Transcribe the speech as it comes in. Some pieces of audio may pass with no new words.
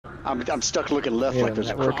I'm stuck looking left like there's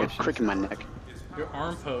a crick in my neck. Your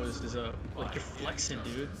arm pose is like you're flexing,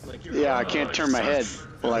 dude. Like you're. Yeah, I can't turn my head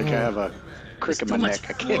like I have a crick in my neck.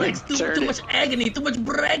 I can't turn it. Too much agony, too much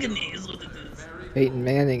bragony is what it is. Peyton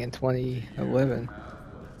Manning in 2011.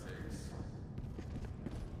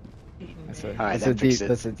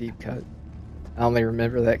 That's a deep cut. I only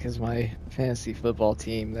remember that because my fantasy football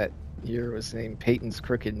team that year was named Peyton's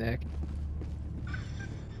Crooked Neck.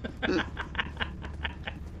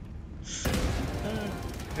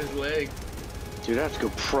 His leg. Dude, I have to go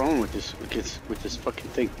prone with this fucking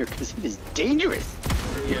thing here because it is dangerous.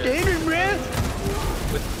 Yeah. It's dangerous, man.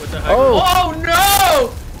 With the high oh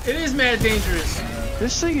no! It is mad dangerous.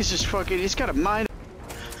 This thing is just fucking. It's got a mind.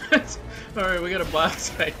 All right, we got a box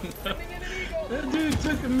Titan. That dude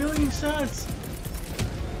took 1,000,000 shots.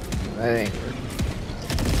 That ain't working.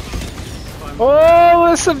 Oh,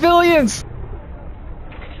 the civilians!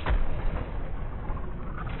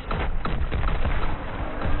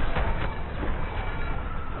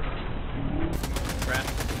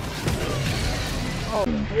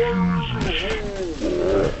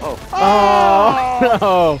 Oh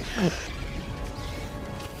no!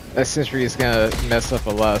 That sentry is gonna mess up a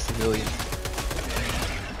lot of civilians.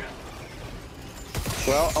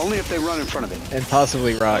 Well, only if they run in front of it. And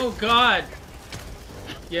possibly rock. Oh god!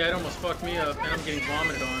 Yeah, it almost fucked me up, and I'm getting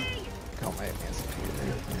vomited on. Call my advanced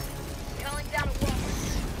computer.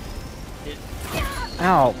 Hit.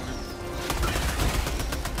 Ow!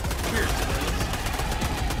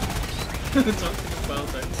 It's on the file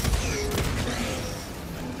type.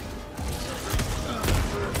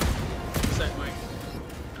 Set mic.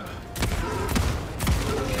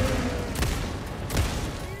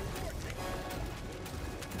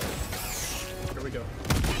 Here we go.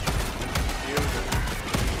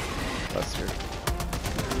 Buster.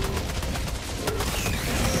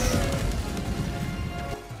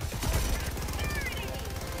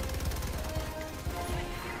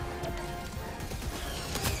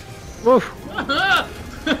 Woof!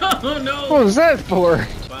 Oh no! What was that for?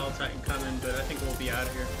 Wild Titan coming, but I think we'll be out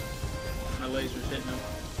of here. My laser's hitting him.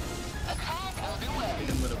 Hit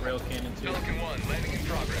him with a rail cannon too. Pelican 1, landing in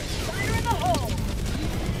progress. Fire in the hole!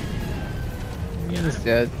 Yeah. He's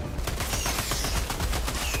dead.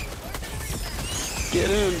 Get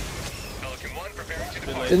in. Pelican 1 preparing to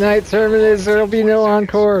deploy. Good night, Terminus. There'll be no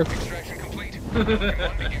encore. Extraction complete. Pelican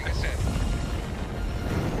 1 begin descent.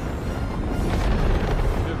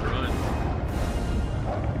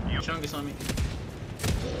 Chungus on me.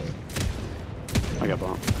 I got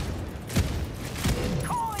bomb.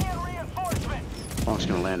 Calling in reinforcements! Bomb's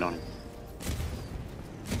gonna land on him.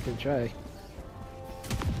 Good try.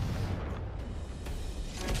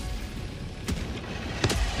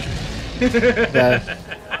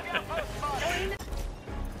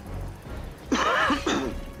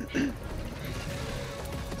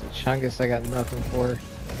 Chungus, I got nothing for.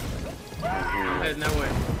 Heading that way.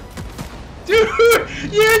 Dude!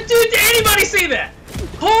 Yeah, dude, did anybody see that?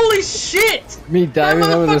 Holy shit! Me diving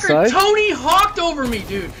over the side? Tony hawked over me,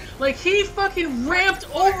 dude. Like, he fucking ramped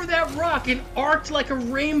over that rock and arced like a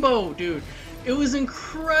rainbow, dude. It was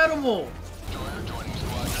incredible.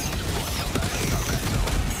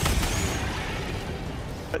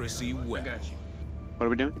 Receive well. I got you. What are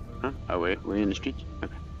we doing? Huh? Oh, we're in the streets?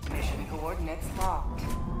 Okay. Mission coordinates locked.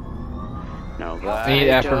 Nobody need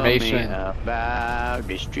affirmation. told me about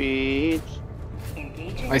the streets.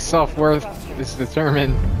 My self-worth is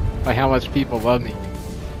determined by how much people love me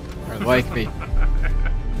or like me.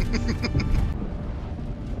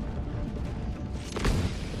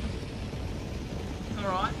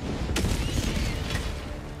 Alright.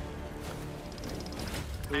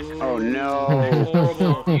 Oh no.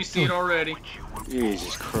 Horrible. You see it already.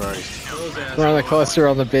 Jesus Christ. We're on the cluster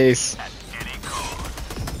on the base.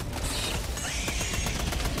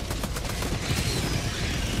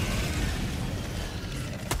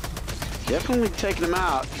 Definitely taking them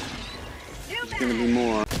out. There's gonna be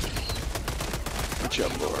more. Good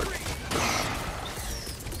job, Lord.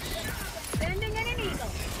 Sending in an eagle.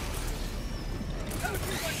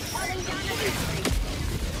 Calling down a history.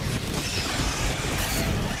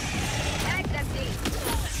 Mag's empty.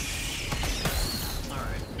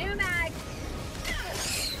 Alright. New mag.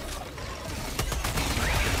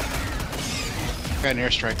 Got an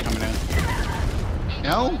airstrike coming in.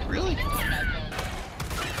 No? Really?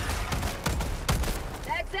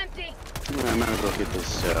 Mag's empty. I might as well get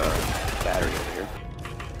this battery over here.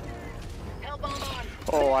 Hellbomb on.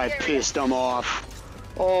 Oh, I pissed them off.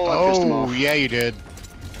 Oh, I pissed them Oh, off. yeah, you did.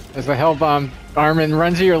 There's a hell bomb. Armin,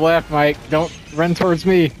 run to your left, Mike. Don't run towards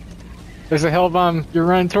me. There's a hell bomb. You're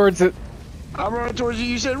running towards it. I'm running towards you.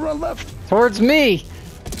 You said run left. Towards me.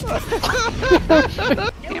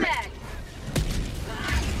 New mag.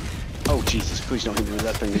 Oh Jesus! Please don't hit me with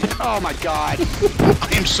that thing again. Oh my God!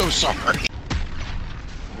 I am so sorry.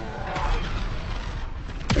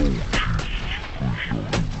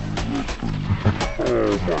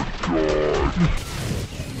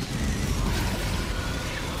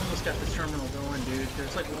 Almost got this terminal going, dude.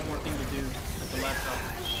 There's like one more thing to do with the laptop.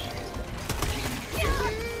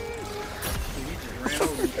 Dude, he just ran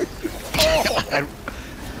over me.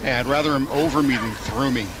 I'd rather him over me than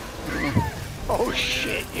through me. Oh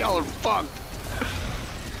shit! Y'all are fucked.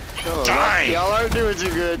 Oh, Die! Y'all aren't doing too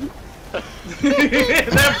good.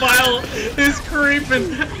 That vial is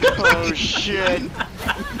creeping. Oh shit!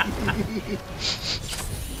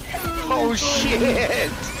 Oh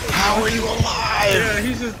shit! How are you alive? Yeah,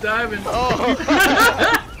 he's just diving. Oh!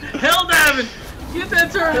 Hell diving! Get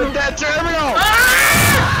that terminal! That terminal!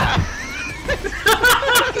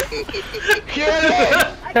 Get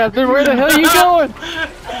it! Captain, where the hell are you going?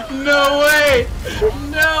 No way!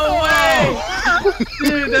 No way!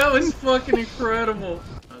 Dude, that was fucking incredible.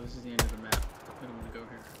 Oh, this is the end of the map. I don't want to go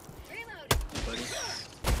here. Reload. Buddy.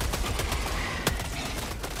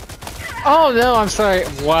 Oh no, I'm sorry.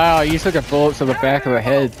 Wow, you took a bullet to the back of the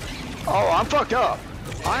head. Oh, I'm fucked up.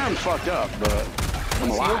 I am fucked up, but I'm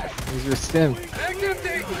alive. Use your stim. Trying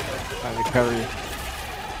to cover you.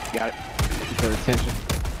 Got it. Keep their attention.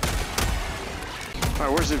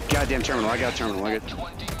 Alright, where's the goddamn terminal? I got a terminal. I got.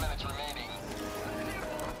 20 minutes remaining.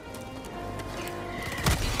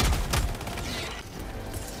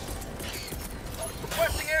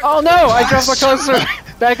 Oh no, I dropped my cursor.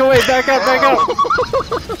 Back away, back up, back up.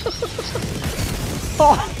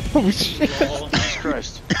 Oh shit. Lol. Jesus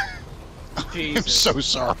Christ. I'm Jesus. so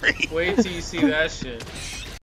sorry. Wait till you see that shit.